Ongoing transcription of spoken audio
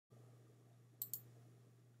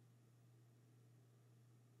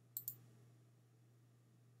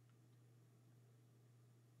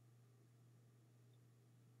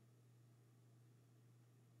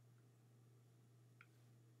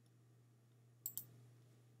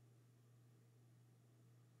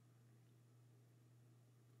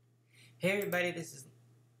Hey everybody, this is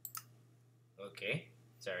Hey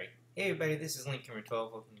everybody, this is Lincoln12.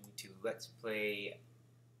 Welcome to Let's Play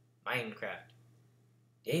Minecraft.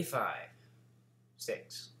 Day 5.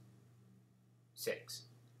 6.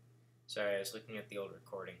 Sorry, I was looking at the old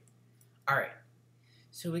recording. Alright,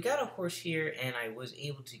 so we got a horse here, and I was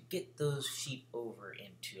able to get those sheep over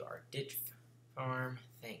into our ditch farm.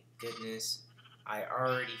 Thank goodness. I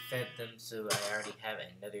already fed them, so I already have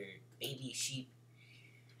another 80 sheep.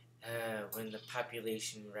 When the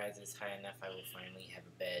population rises high enough, I will finally have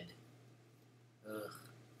a bed. Ugh.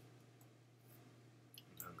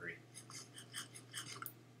 I'm hungry.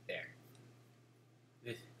 There.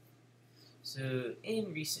 Ugh. So,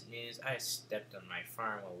 in recent news, I stepped on my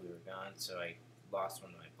farm while we were gone, so I lost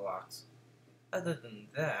one of my blocks. Other than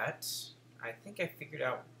that, I think I figured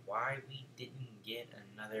out why we didn't get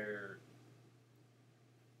another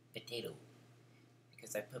potato.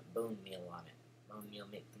 Because I put bone meal on it. Bone meal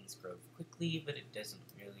makes things grow quickly, but it doesn't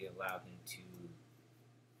really allow them to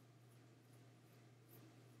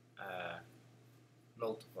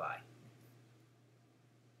multiply.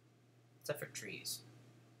 Except for trees.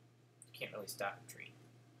 You can't really stop a tree.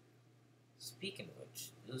 Speaking of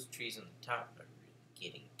which, those trees on the top are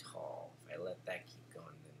really getting tall. If I let that keep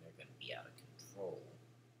going, then they're going to be out of control.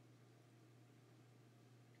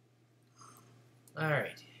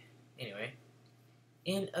 Alright. Anyway,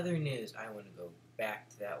 in other news, I want to go back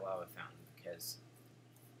to that lava fountain because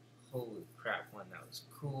holy crap, one, that was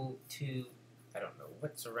cool. Two, I don't know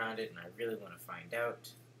what's around it and I really want to find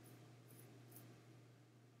out.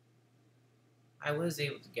 I was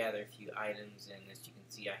able to gather a few items, and as you can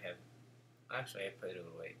see, I have, actually I put it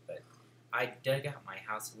away, but I dug out my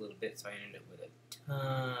house a little bit, so I ended up with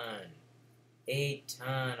a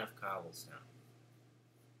ton of cobblestone.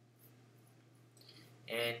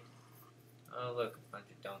 And oh look, a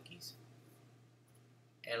bunch of donkeys.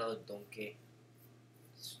 Hello, donkey.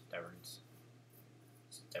 Stubborn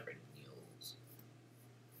mules.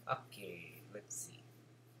 Okay, let's see.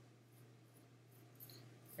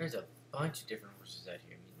 There's a bunch of different horses out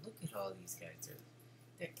here. I mean, look at all these guys.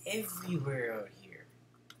 They're everywhere out here.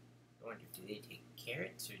 I wonder, do they take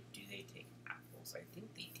carrots or do they take apples? I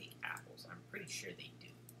think they take apples. I'm pretty sure they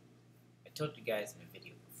do. I told you guys in a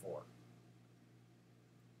video before.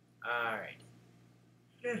 Alright.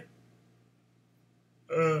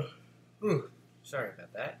 Sorry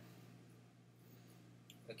about that.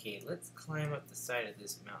 Okay, let's climb up the side of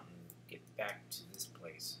this mountain and get back to this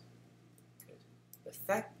place. Good. The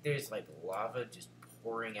fact that there's like lava just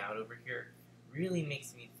pouring out over here really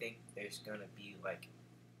makes me think there's gonna be like,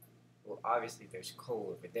 well, obviously there's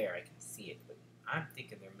coal over there, I can see it, but I'm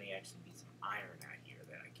thinking there may actually be some iron out here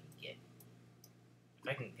that I can get. If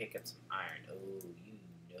I can pick up some iron, oh, you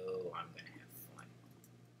know I'm gonna have fun.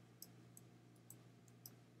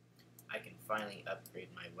 I can finally upgrade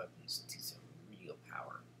my weapons to some real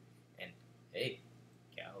power. And, hey,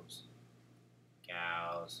 cows.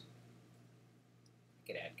 Cows. I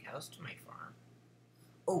could add cows to my farm.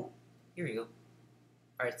 Oh, here we go.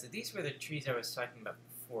 Alright, so these were the trees I was talking about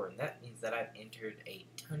before, and that means that I've entered a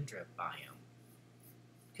tundra biome.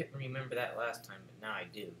 Couldn't remember that last time, but now I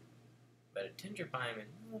do. But a tundra biome, and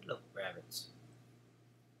oh, look, rabbits.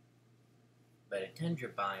 But a tundra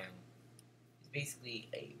biome is basically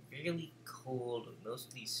a really cold,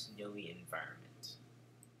 mostly snowy environment.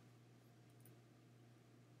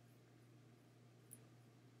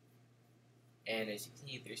 And as you can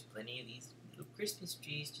see, there's plenty of these little Christmas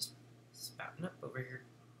trees just spouting up over here.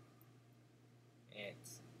 And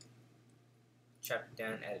chop it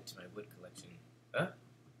down, add it to my wood collection.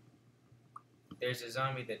 There's a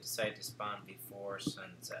zombie that decided to spawn before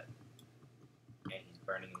sunset. And he's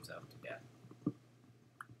burning himself to death.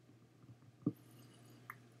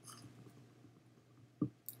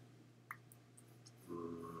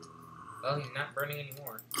 Well, he's not burning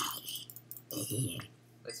anymore.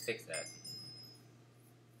 Let's fix that.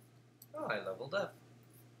 Oh, I leveled up.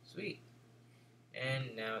 Sweet.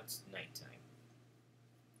 And now it's nighttime.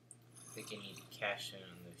 I think I need to cash in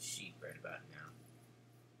on those sheep right about now.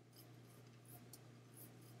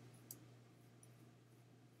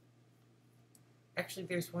 Actually,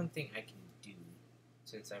 there's one thing I can do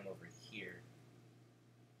since I'm over here.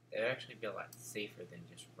 That'd actually be a lot safer than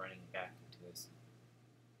just running back into this.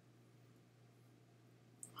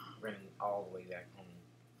 Running all the way back home.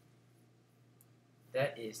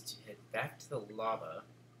 That is to head back to the lava.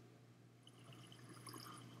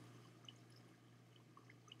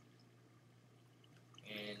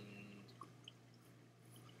 And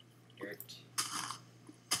dirt.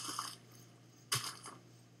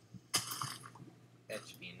 That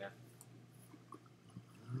should be enough.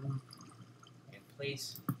 And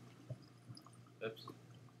place Oops.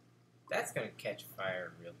 That's gonna catch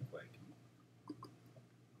fire real quick.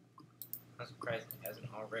 I'm surprised it hasn't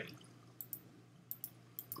already.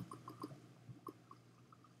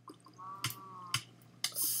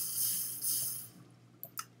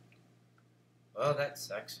 Well, that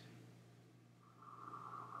sucks.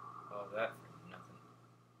 All that for nothing.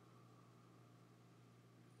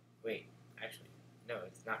 Wait, actually, no,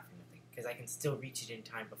 it's not for nothing. Because I can still reach it in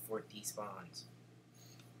time before it despawns.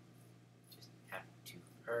 Just have to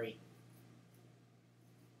hurry.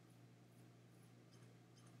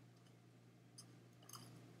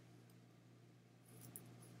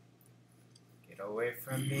 Get away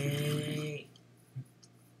from me!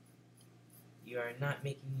 You are not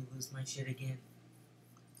making me lose my shit again.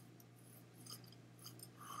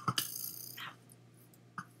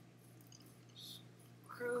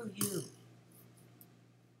 Screw you!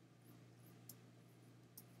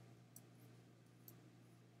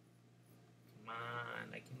 Come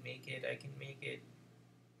on, I can make it, I can make it.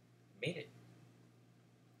 Made it.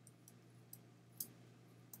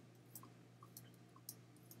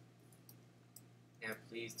 Now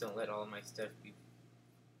please don't let all my stuff be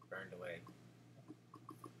burned away.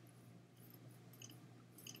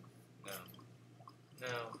 No.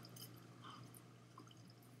 No.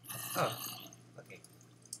 Oh. Okay.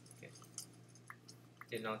 Good.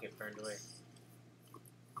 Didn't all get burned away.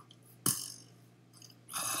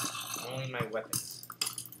 Only my weapons.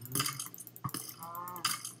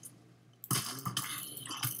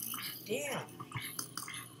 Damn!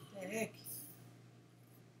 What the heck?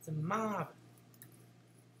 It's a mob.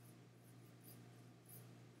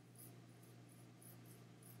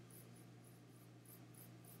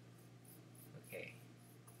 Okay.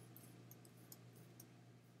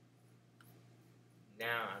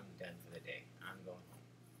 Now I'm done for the day. I'm going home.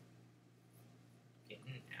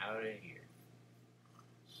 Getting out of here.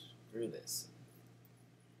 Screw this.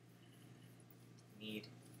 Need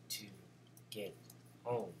to get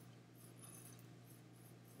home.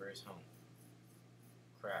 Where's home?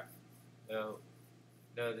 Crap. No.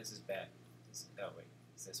 No, this is bad. Oh, wait.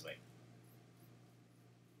 It's this way.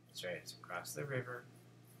 That's right. It's across the river.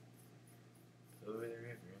 Over the river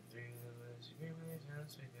and through the woods.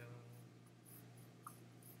 As we go.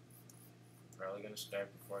 Probably gonna start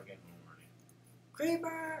before I get home, right?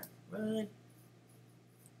 Creeper! Run!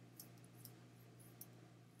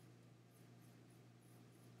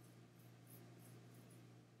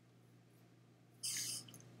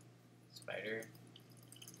 Spider.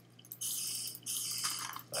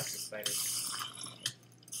 Lots of spiders.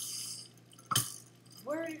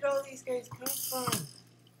 Where did all these guys come from?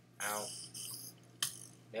 Ow.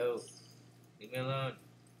 No. Leave me alone.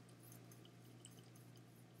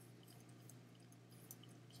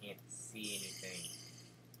 Can't see anything.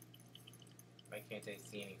 Why can't I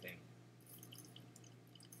see anything?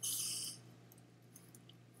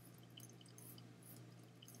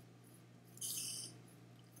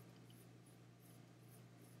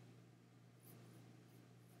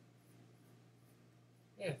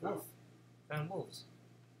 Yeah, wolf. Found wolves.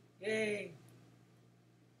 Yay!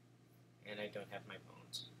 And I don't have my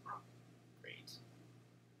bones. Great.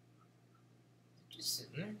 Just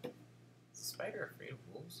sitting there. Is the spider afraid of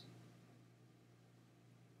wolves?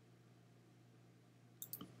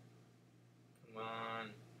 Come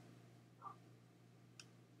on.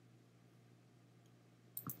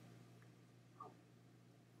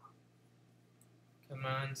 Come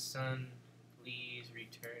on, son. Please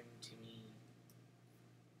return to me.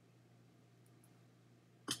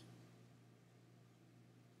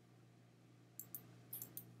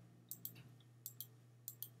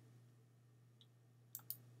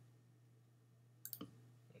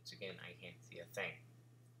 Once again, I can't see a thing.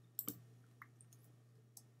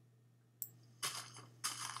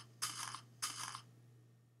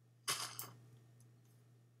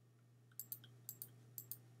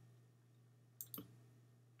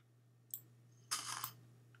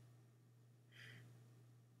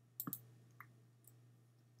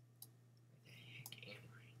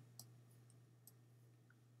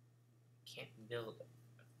 Can't build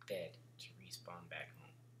a bed to respawn back home.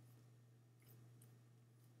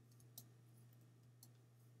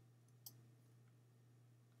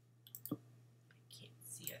 I can't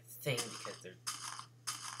see a thing because there's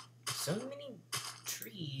so many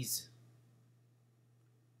trees.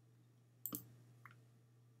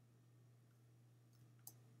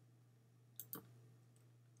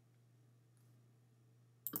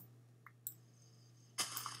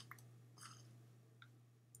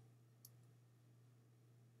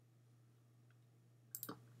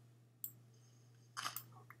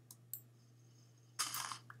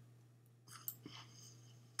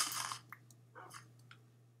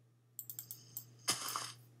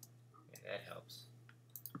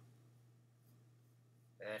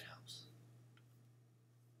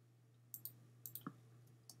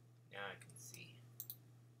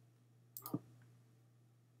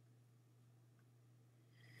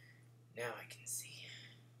 can see.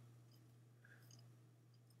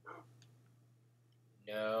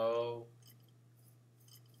 No.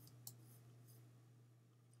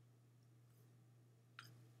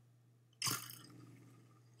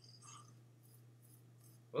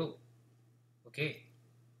 Whoa. Okay.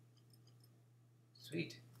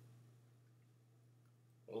 Sweet.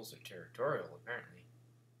 Wolves are territorial, apparently.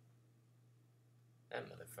 That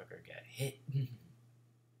motherfucker got hit.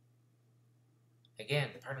 Again,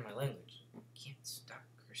 pardon my language. Can't stop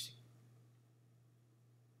cursing.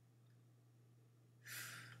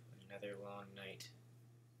 Another long night.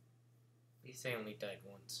 At least I only died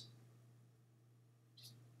once.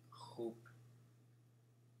 Just hope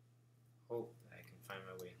that I can find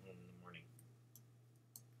my way home in the morning.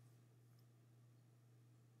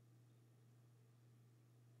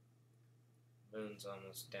 Moon's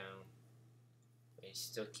almost down, but I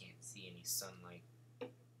still can't see any sunlight.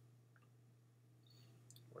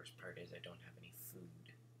 Worst part is I don't have any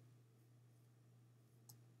food.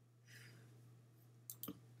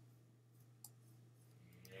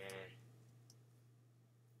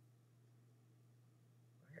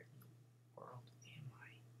 Where in the world am I?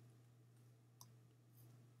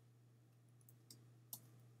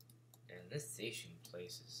 And this station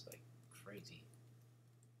place is like crazy.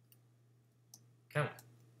 Come on.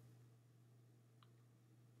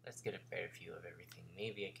 Let's get a better view of everything.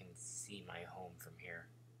 Maybe I can see my home from here.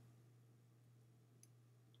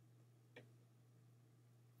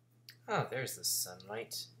 Oh, there's the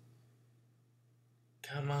sunlight.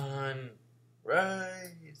 Come on.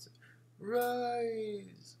 Rise.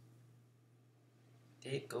 Rise.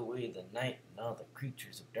 Take away the night and all the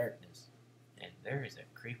creatures of darkness. And there is a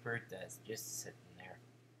creeper that's just sitting there,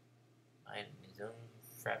 minding his own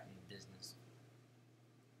frapping business.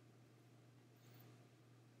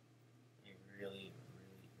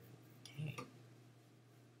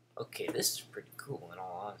 Okay, this is pretty cool in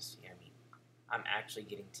all honesty. I mean, I'm actually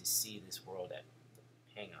getting to see this world at...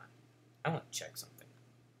 Hang on. I want to check something.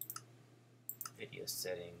 Video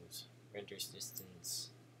settings. Renders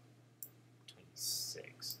distance.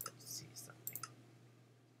 26. Let's see something.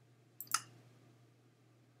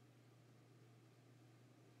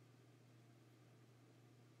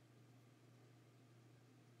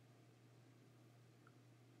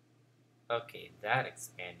 Okay, that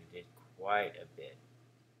expanded it quite a bit.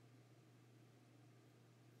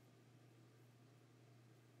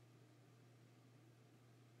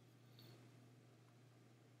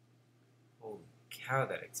 Holy cow,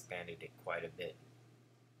 that expanded it quite a bit.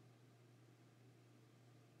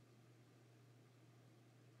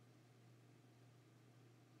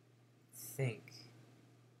 Think.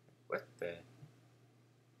 What the?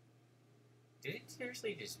 Did it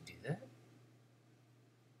seriously just do that?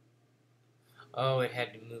 Oh, it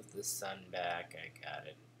had to move the sun back. I got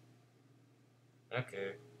it.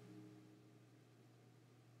 Okay.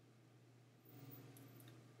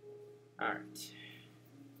 Alright.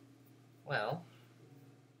 Well,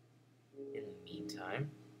 in the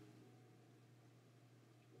meantime,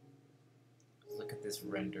 let's look at this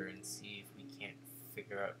render and see if we can't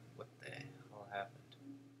figure out what the hell happened.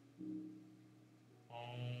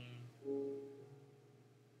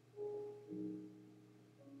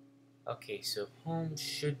 Okay, so home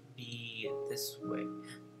should be this way.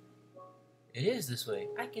 It is this way.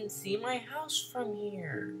 I can see my house from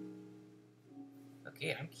here.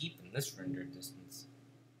 Okay, I'm keeping this render distance.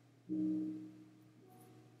 I'm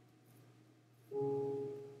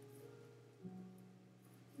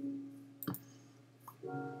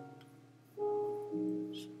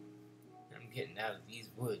getting out of these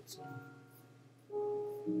woods.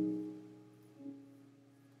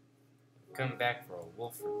 Come back for a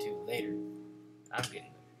wolf or two later. I'm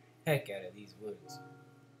getting the heck out of these woods.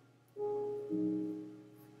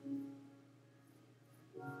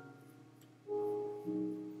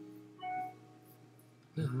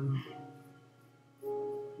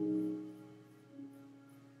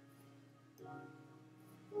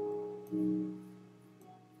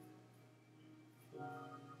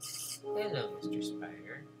 Hello, Mr.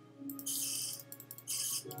 Spider.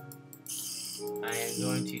 I am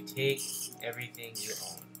going to take everything you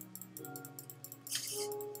own.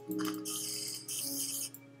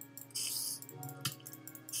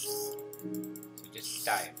 So just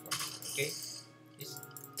die for me, okay? Just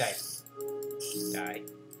die. Die,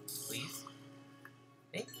 please.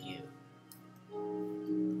 Thank you.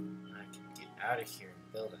 I can get out of here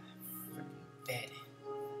and build a freaking bed.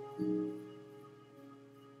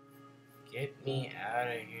 Get me out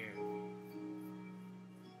of here.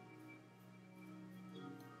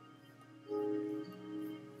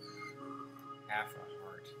 Half a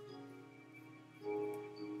heart.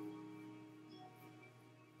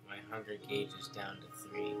 hunger gauge is down to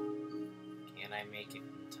 3. Can I make it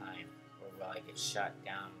in time? Or will I get shot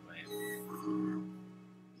down by a...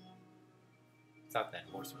 Thought that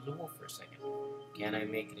horse was a wolf for a second. Can I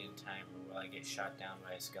make it in time, or will I get shot down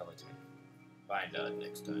by a skeleton? Find out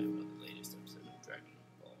next time on the latest episode of Dragon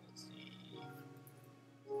Ball Z.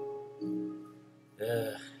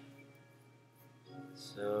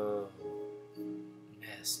 So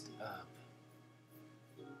messed up.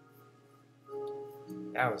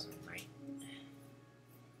 That was a night.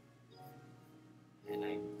 And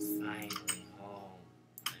I'm finally home.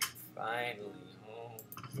 I'm finally home.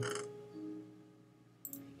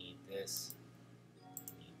 I need this. I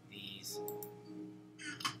need these.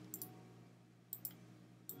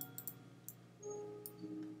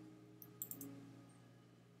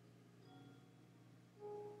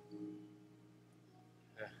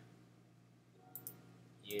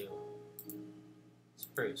 You.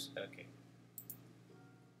 Spruce, okay.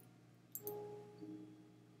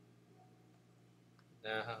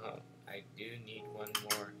 No, I do need one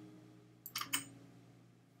more.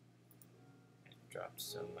 I dropped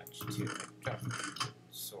so much too. I dropped a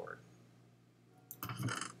sword.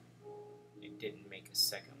 I didn't make a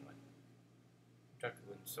second one. I dropped a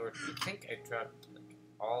wooden sword. I think I dropped like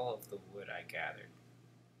all of the wood I gathered.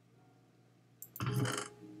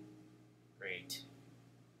 Great.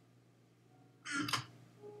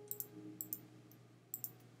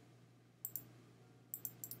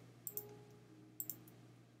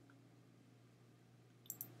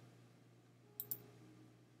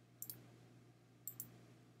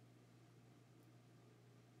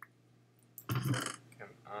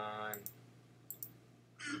 Come on.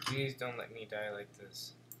 Please don't let me die like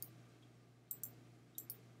this.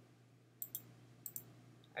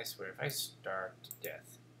 I swear, if I starve to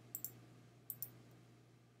death.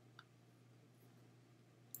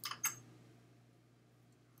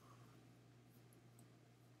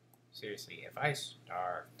 Seriously, if I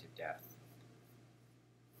starve to death.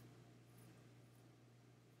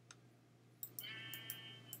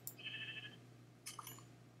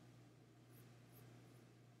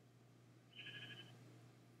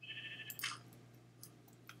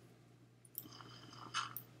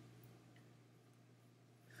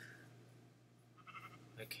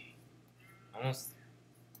 Okay, almost there.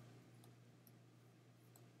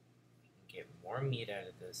 We can get more meat out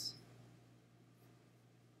of this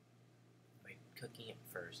by cooking it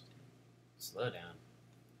first. Slow down.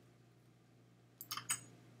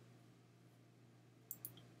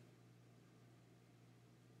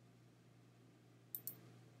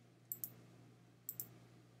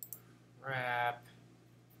 Crap.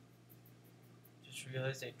 Just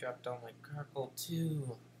realized I dropped all my charcoal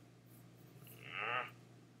too.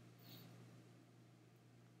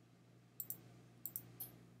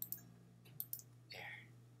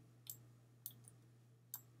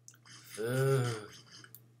 Food.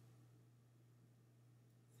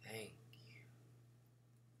 Thank you.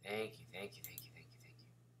 Thank you, thank you, thank you, thank you, thank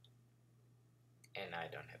you. And I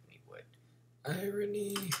don't have any wood.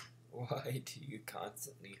 Irony. Why do you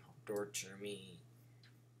constantly torture me?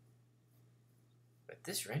 But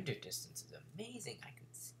this render distance is amazing. I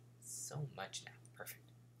can see so much now.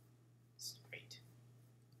 Perfect. This is great.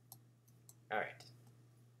 Alright.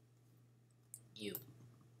 You.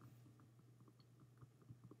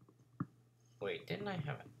 Wait, didn't I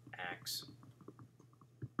have an axe?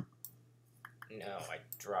 No, I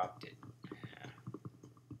dropped it.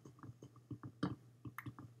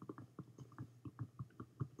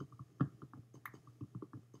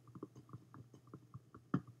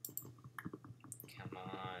 Come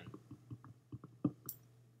on.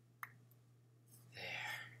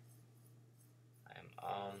 There. I'm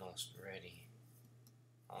almost ready.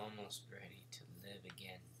 Almost ready to live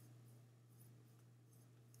again.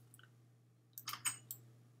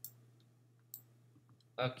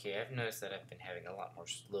 Okay, I've noticed that I've been having a lot more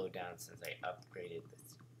slowdown since I upgraded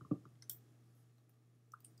this.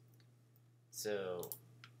 So,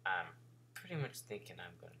 I'm pretty much thinking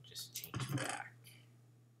I'm going to just change back.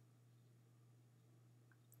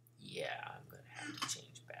 Yeah, I'm going to have to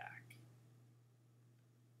change back.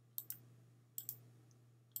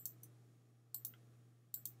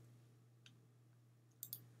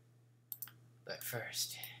 But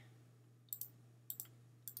first,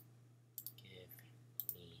 give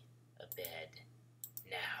me a bed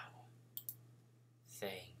now.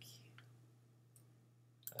 Thank you.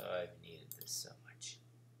 Oh, I've needed this so much.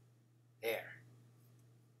 There.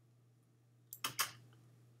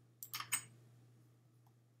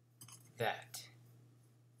 That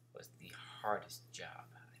was the hardest job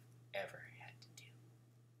I've ever had to do.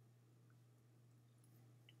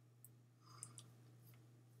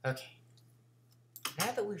 Okay.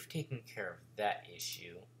 Now that we've taken care of that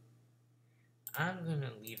issue, I'm going to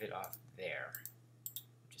leave it off there.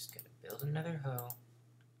 I'm just going to build another hoe,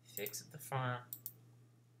 fix at the farm,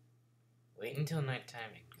 wait until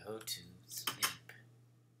nighttime, and go to sleep.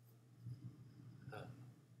 Oh.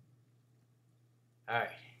 Alright.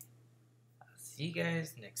 I'll see you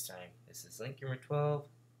guys next time. This is Link Gamer 12,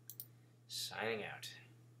 signing out.